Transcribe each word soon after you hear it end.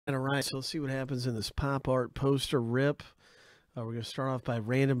All right, so let's see what happens in this pop art poster rip. We're going to start off by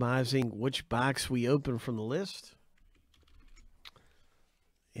randomizing which box we open from the list.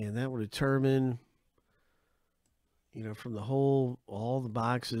 And that will determine, from the whole, all the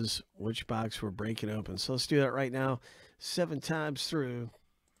boxes, which box we're breaking open. So let's do that right now, 7 times through.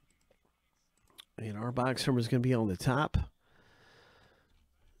 And our box number is going to be on the top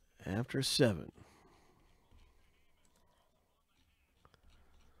after 7.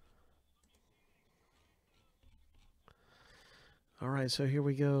 All right, so here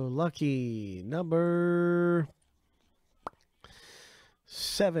we go. Lucky number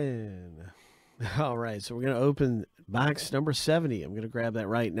 7. All right, so we're going to open box number 70. I'm going to grab that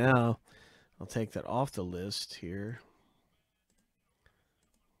right now. I'll take that off the list here.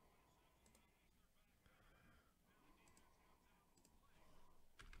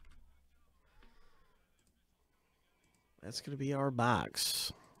 That's going to be our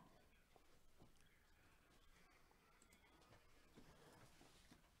box.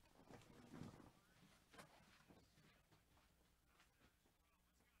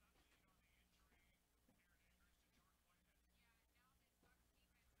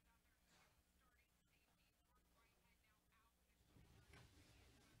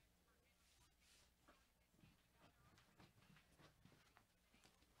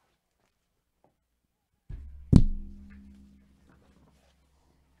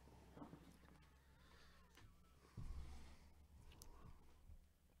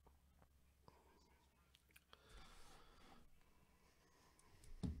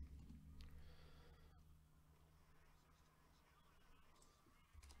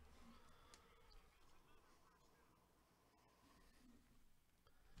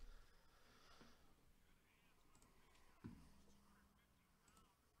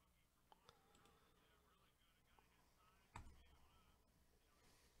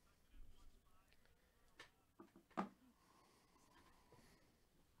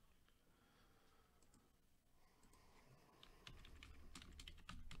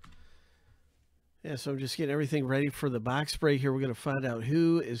 Yeah, so I'm just getting everything ready for the box break here. We're going to find out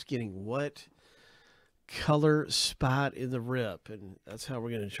who is getting what color spot in the rip. And that's how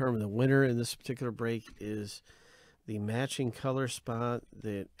we're going to determine the winner in this particular break is the matching color spot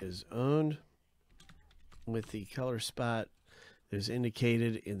that is owned with the color spot that is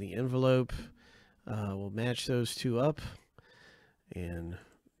indicated in the envelope. We'll match those two up and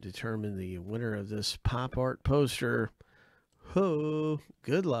determine the winner of this pop art poster. Ho,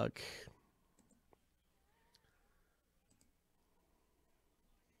 good luck.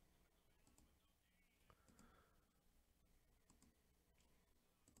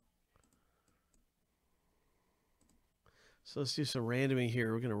 So let's do some randoming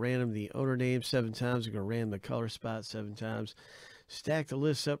here. We're going to random the owner name 7 times. We're going to random the color spot 7 times. Stack the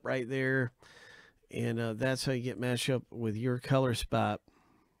lists up right there. And that's how you get matched up with your color spot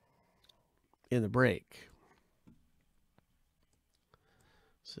in the break.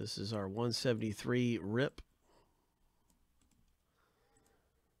 So this is our 173 rip.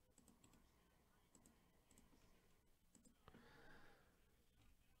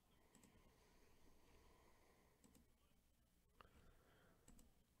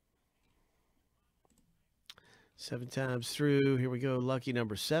 Seven times through. Here we go. Lucky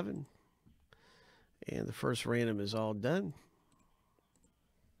number 7. And the first random is all done.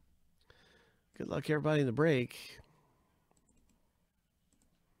 Good luck, everybody, in the break.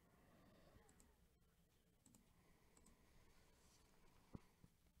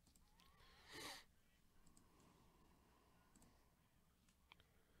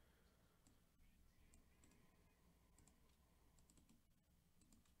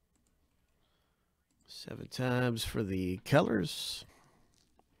 Seven times for the colors.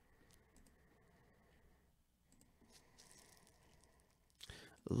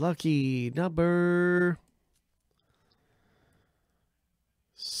 Lucky number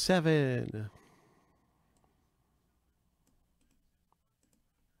 7.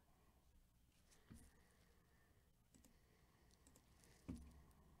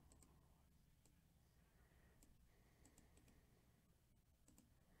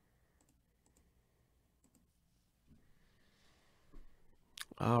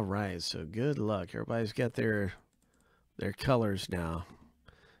 All right, so good luck. Everybody's got their colors now.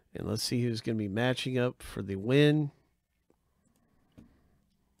 And let's see who's going to be matching up for the win.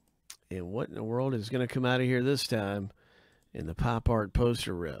 And what in the world is going to come out of here this time in the pop art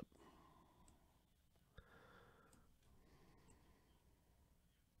poster rip?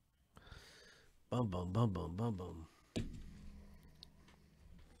 Bum, bum, bum, bum, bum, bum.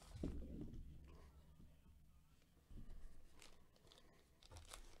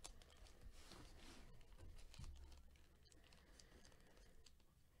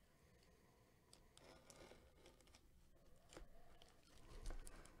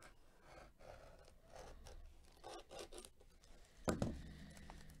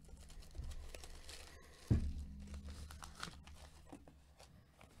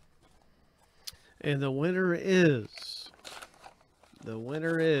 And the winner is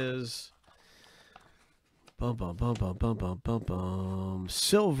bum bum bum bum bum bum bum bum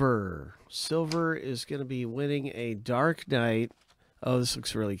Silver. Silver is going to be winning a Dark Knight. Oh, this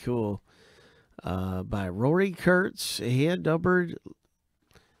looks really cool. By Rory Kurtz, hand numbered,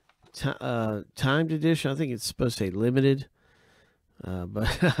 timed edition. I think it's supposed to say limited,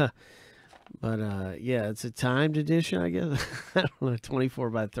 but yeah, it's a timed edition, I guess. I don't know,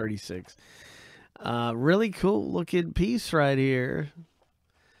 24 by 36. Really cool looking piece right here.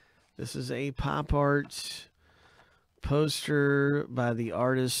 This is a pop art poster by the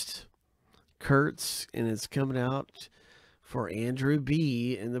artist Kurtz, and it's coming out for Andrew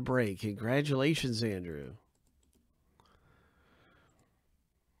B in the break. Congratulations, Andrew.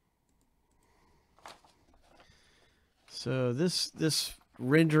 So this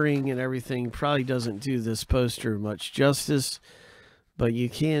rendering and everything probably doesn't do this poster much justice, but you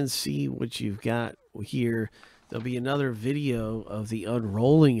can see what you've got here. There'll be another video of the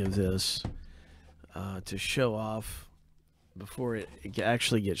unrolling of this to show off before it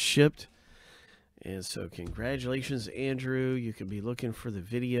actually gets shipped. And so congratulations, Andrew. You can be looking for the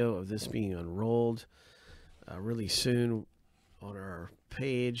video of this being unrolled really soon on our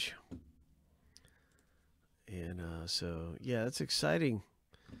page. And so, yeah, that's exciting.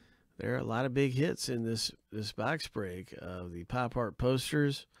 There are a lot of big hits in this box break of the pop art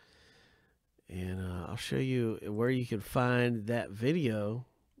posters. And I'll show you where you can find that video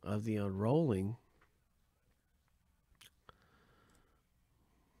of the unrolling.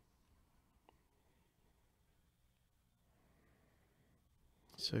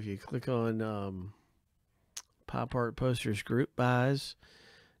 So if you click on Pop Art Posters Group Buys,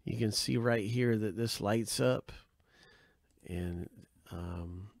 you can see right here that this lights up. And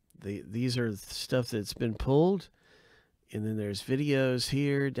these are stuff that's been pulled. And then there's videos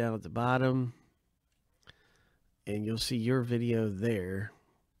here down at the bottom. And you'll see your video there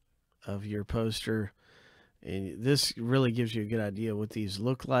of your poster. And this really gives you a good idea what these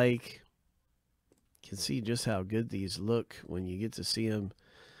look like. You can see just how good these look when you get to see them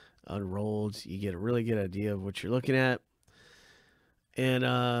unrolled. You get a really good idea of what you're looking at.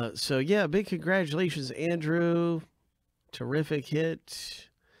 And so, yeah, big congratulations, Andrew. Terrific hit.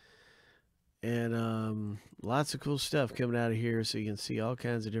 And lots of cool stuff coming out of here. So you can see all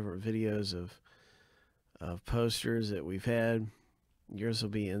kinds of different videos of posters that we've had. Yours will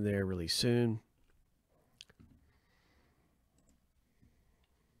be in there really soon.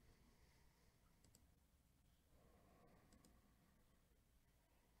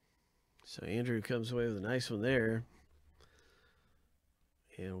 So Andrew comes away with a nice one there.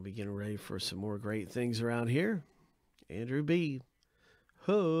 And we'll be getting ready for some more great things around here. Andrew B.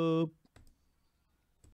 Hope.